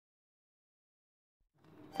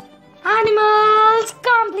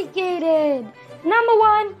complicated. Number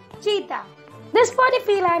 1. Cheetah. This furry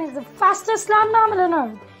feline is the fastest land mammal on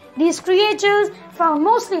earth. These creatures, found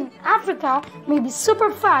mostly in Africa, may be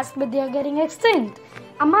super fast, but they are getting extinct.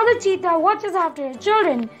 A mother cheetah watches after her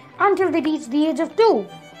children until they reach the age of 2.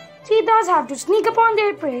 Cheetahs have to sneak upon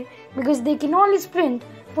their prey because they can only sprint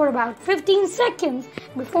for about 15 seconds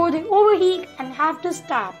before they overheat and have to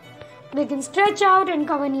stop. They can stretch out and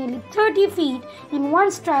cover nearly 30 feet in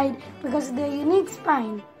one stride because of their unique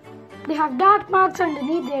spine. They have dark marks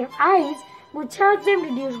underneath their eyes, which helps them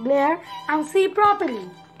reduce glare and see properly.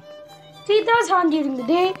 Cheetahs hunt during the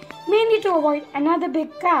day, mainly to avoid another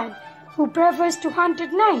big cat who prefers to hunt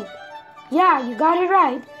at night. Yeah, you got it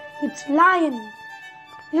right. It's lion.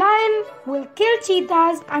 Lion will kill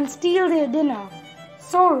cheetahs and steal their dinner.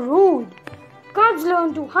 So rude. Cubs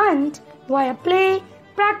learn to hunt via play,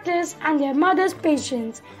 practice, and their mother's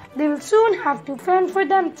patience. They will soon have to fend for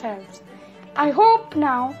themselves. I hope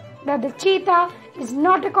now that the cheetah is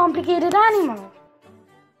not a complicated animal.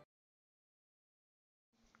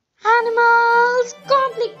 Animals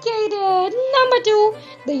complicated. Number 2.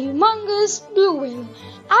 The humongous blue whale.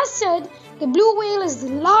 As said, the blue whale is the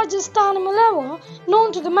largest animal ever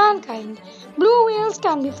known to the mankind. Blue whales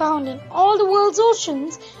can be found in all the world's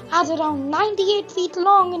oceans at around 98 feet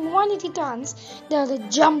long and 180 tons. They are the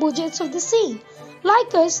jumbo jets of the sea.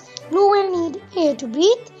 Like us, blue whales need air to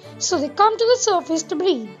breathe, so they come to the surface to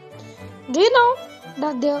breathe. Do you know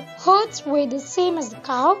that their hearts weigh the same as the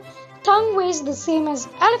cow, tongue weighs the same as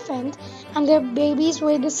elephant, and their babies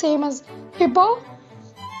weigh the same as hippo?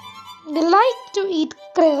 They like to eat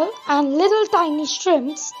krill and little tiny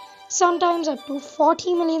shrimps, sometimes up to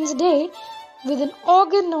 40 million a day, with an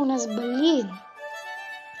organ known as baleen.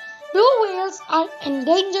 Blue whales are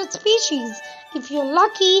endangered species. If you're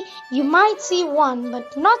lucky, you might see one,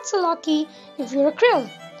 but not so lucky if you're a krill.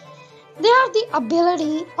 They have the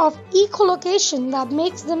ability of echolocation that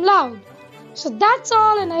makes them loud. So that's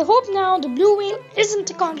all, and I hope now the blue whale isn't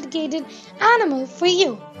a complicated animal for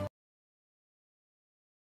you.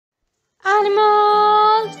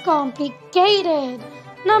 Animals complicated.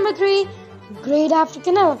 Number 3. Great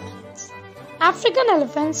African elephants. African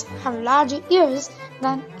elephants have larger ears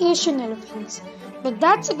than Asian elephants, but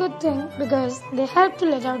that's a good thing because they help to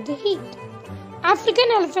let out the heat. African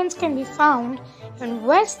elephants can be found in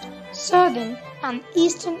West, Southern, and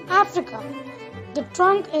Eastern Africa. The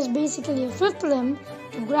trunk is basically a fifth limb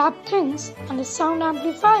to grab things and a sound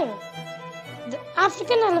amplifier. The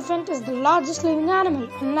African elephant is the largest living animal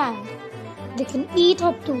on land. They can eat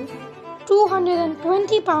up to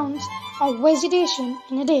 220 pounds of vegetation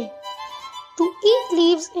in a day. To eat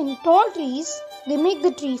leaves in tall trees, they make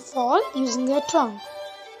the tree fall using their trunk.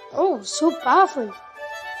 Oh, so powerful.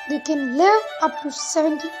 They can live up to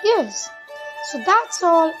 70 years. So that's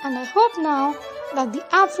all, and I hope now that the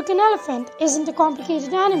African elephant isn't a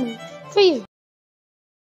complicated animal for you.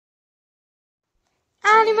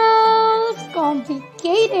 Animals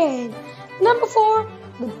complicated. Number 4.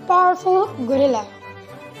 The powerful gorilla.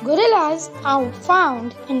 Gorillas are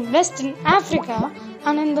found in Western Africa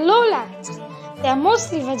and in the lowlands. They are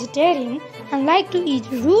mostly vegetarian and like to eat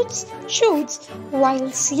roots, shoots,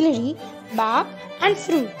 wild celery, bark, and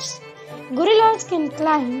fruits. Gorillas can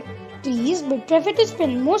climb trees but prefer to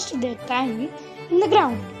spend most of their time in the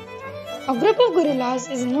ground. A group of gorillas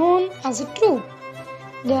is known as a troop.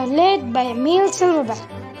 They are led by a male silverback.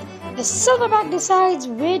 The silverback decides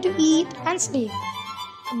where to eat and sleep.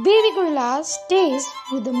 A baby gorilla stays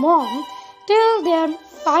with the mom till they are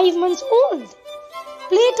 5 months old.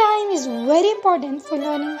 Playtime is very important for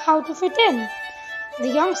learning how to fit in. The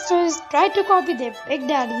youngsters try to copy their big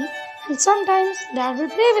daddy, and sometimes dad will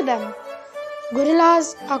play with them.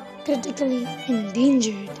 Gorillas are critically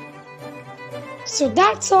endangered. So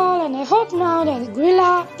that's all, and I hope now that a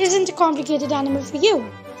gorilla isn't a complicated animal for you.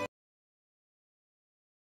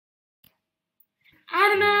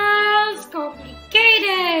 Animals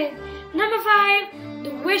complicated. Number 5.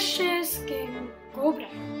 The vicious king cobra.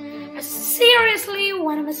 A seriously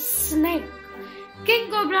venomous snake. King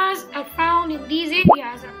cobras are found in these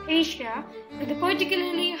areas of Asia with a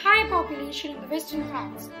particularly high population in the western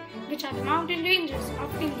Ghats, which are the mountain ranges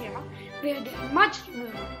of India, where they are much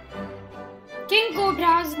removed. King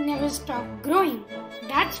cobras never stop growing.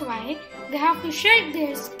 That's why they have to shed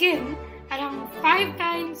their skin around 5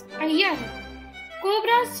 times a year.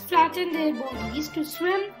 Cobras flatten their bodies to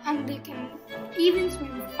swim, and they can even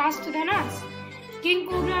swim faster than us. King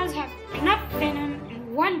cobras have enough venom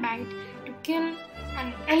in one bite to kill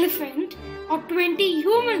an elephant or 20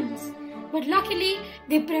 humans, but luckily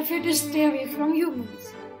they prefer to stay away from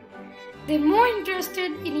humans. They're more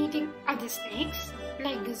interested in eating other snakes,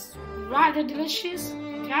 like this rather delicious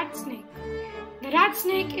rat snake. The rat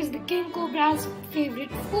snake is the king cobra's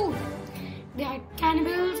favorite food. They are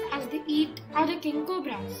cannibals as they eat other king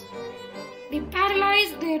cobras. They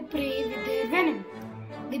paralyze their prey with their venom.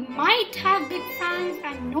 They might have big fangs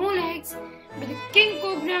and no legs, but the king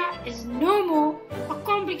cobra is no more a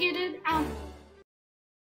complicated animal.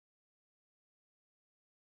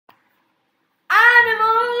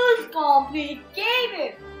 Animals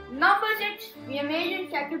complicated. Number 6, the amazing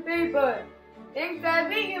secretary bird. In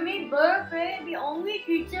February, you meet bird of prey, the only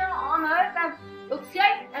creature on earth that looks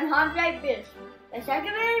like and hunts like this. The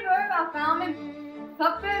secretary birds are found in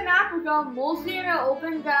sub-Saharan Africa, mostly in the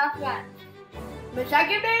open grasslands. The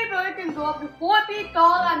secretary bird can go up to 4 feet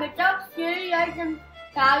tall and with tough, scary legs and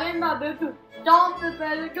talons are able to stomp the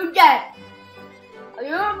predator to death. A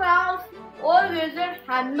little mouse or lizard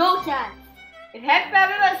have no chance. If head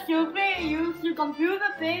feather was stupidly used to confuse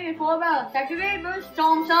the prey before the secretary bird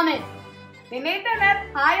stomps on it. They make their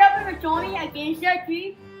nest high up in the chimney against a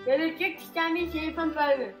tree where the chicks can be safe from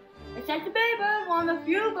predators. The secretary bird is one of the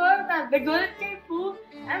few birds that regurgitate food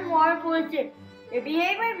and water for the chicks. They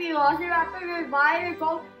behave like velociraptors, which is why they're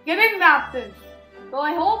called giving raptors. So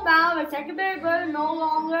I hope now the secretary bird is no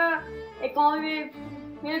longer a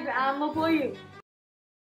complicated animal for you.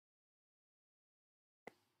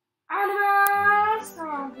 Animals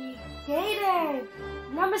complicated.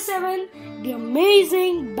 Number 7, the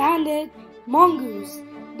amazing banded mongoose.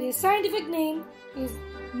 Their scientific name is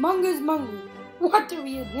Mongoose. What a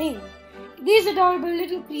weird name. These adorable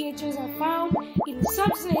little creatures are found in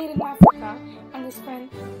sub-Saharan Africa and they spend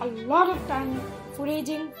a lot of time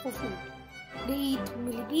foraging for food. They eat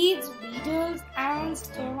millipedes, beetles, ants,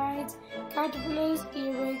 termites, caterpillars,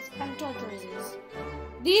 earwigs and tortoises.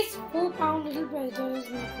 These 4-pound little predators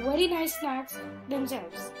make very nice snacks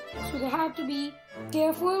themselves, so they have to be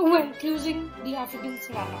careful when cruising the African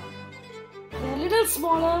savanna. They are a little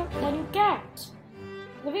smaller than cats.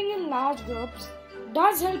 Living in large groups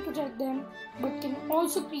does help protect them, but can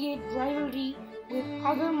also create rivalry with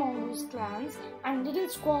other mongoose clans and little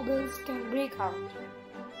squabbles can break out.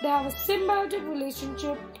 They have a symbiotic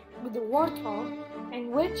relationship with the warthog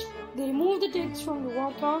in which they remove the ticks from the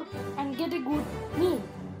warthog and get a good meal.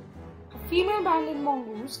 A female banded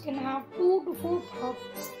mongoose can have 2 to 4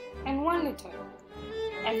 pups and 1 litter.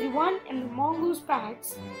 Everyone in the mongoose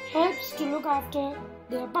packs helps to look after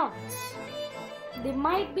their pups. They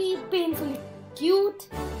might be painfully cute,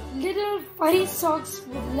 little furry socks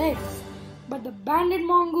with legs, but the banded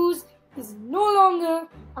mongoose is no longer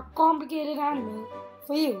a complicated animal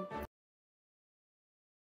for you.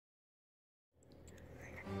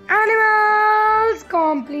 Animals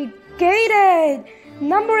complicated.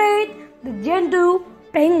 Number 8, the Gentoo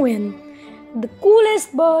Penguin. The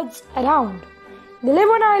coolest birds around. They live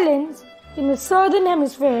on islands in the southern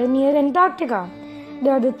hemisphere near Antarctica. They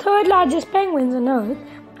are the 3rd largest penguins on Earth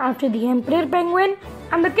after the emperor penguin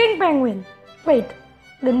and the king penguin. Wait,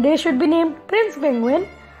 then they should be named Prince Penguin.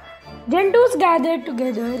 Gentoos gather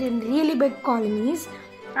together in really big colonies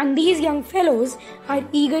and these young fellows are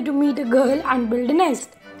eager to meet a girl and build a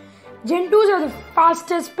nest. Gentoos are the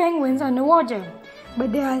fastest penguins underwater,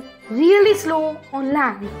 but they are really slow on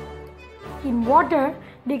land. In water,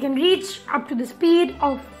 they can reach up to the speed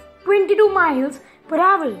of 22 miles per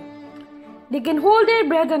hour. They can hold their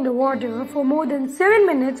breath underwater for more than 7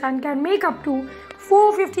 minutes and can make up to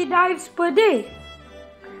 450 dives per day.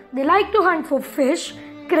 They like to hunt for fish,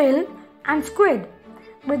 krill and squid,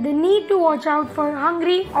 but they need to watch out for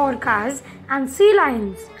hungry orcas and sea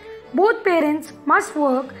lions. Both parents must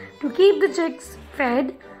work to keep the chicks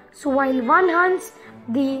fed, so while one hunts,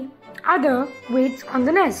 the other waits on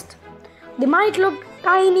the nest. They might look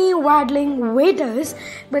tiny waddling waiters,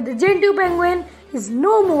 but the Gentoo penguin is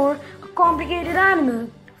no more a complicated animal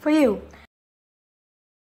for you.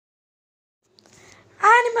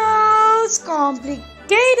 Animals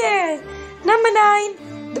complicated. Number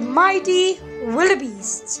 9, the mighty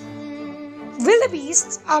wildebeests.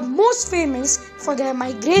 Wildebeests are most famous for their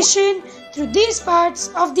migration through these parts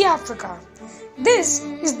of the Africa. This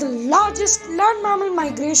is the largest land mammal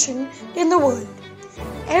migration in the world.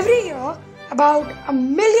 Every year, about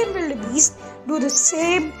 1 million wildebeest do the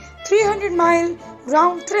same 300-mile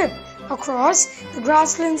round trip across the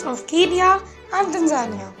grasslands of Kenya and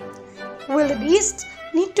Tanzania. Wildebeests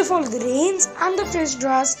need to follow the rains and the fresh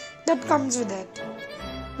grass that comes with it.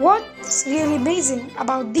 What's really amazing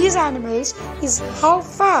about these animals is how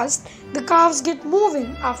fast the calves get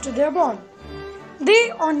moving after they're born.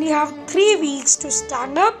 They only have 3 weeks to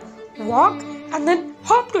stand up, walk and then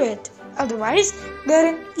hop to it. Otherwise,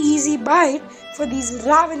 they're an easy bite for these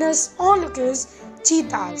ravenous onlookers,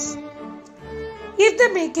 cheetahs. If they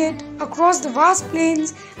make it across the vast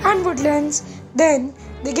plains and woodlands, then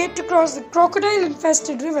they get to cross the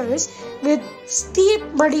crocodile-infested rivers with steep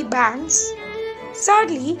muddy banks.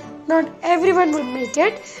 Sadly, not everyone will make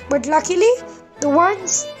it, but luckily, the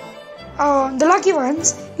lucky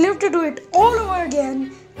ones live to do it all over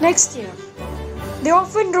again next year. They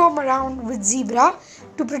often roam around with zebra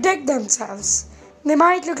to protect themselves. They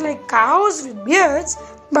might look like cows with beards,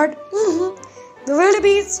 but the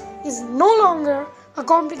wildebeest is no longer a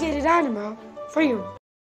complicated animal for you.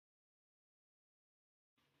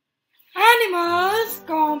 Animals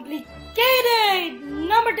complicated!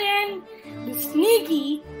 Number 10. The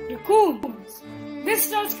sneaky raccoons. This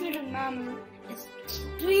tusked little mammal is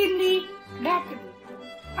extremely adaptable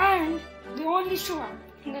and they only show up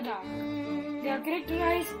in the dark. They are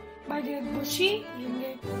characterized by their bushy,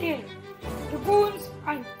 ringed tail. Raccoons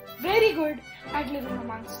are very good at living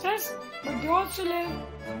amongst us, but they also live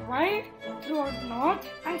wild throughout North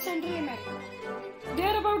and Central America. They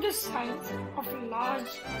are about the size of a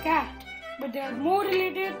large cat, but they are more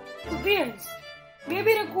related to bears.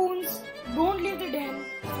 Baby raccoons don't leave the den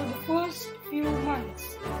for the first few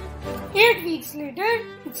months. 8 weeks later,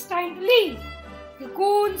 it's time to leave.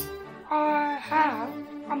 Raccoons have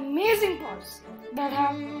amazing paws that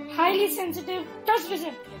have highly sensitive touch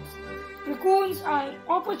receptors. Raccoons are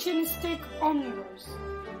opportunistic omnivores.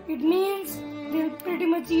 It means they'll pretty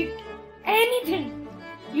much eat anything.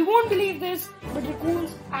 You won't believe this, but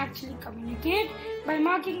raccoons actually communicate by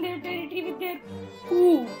marking their territory with their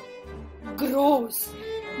poo. Gross.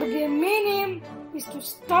 But their main aim is to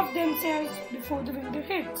stuff themselves before the winter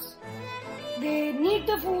hits. They need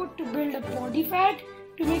the food to build up body fat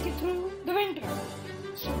to make it through the winter.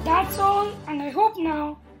 So that's all, and I hope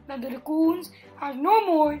now that the raccoons are no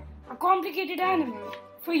more a complicated animal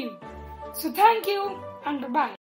for you. So thank you and bye-bye.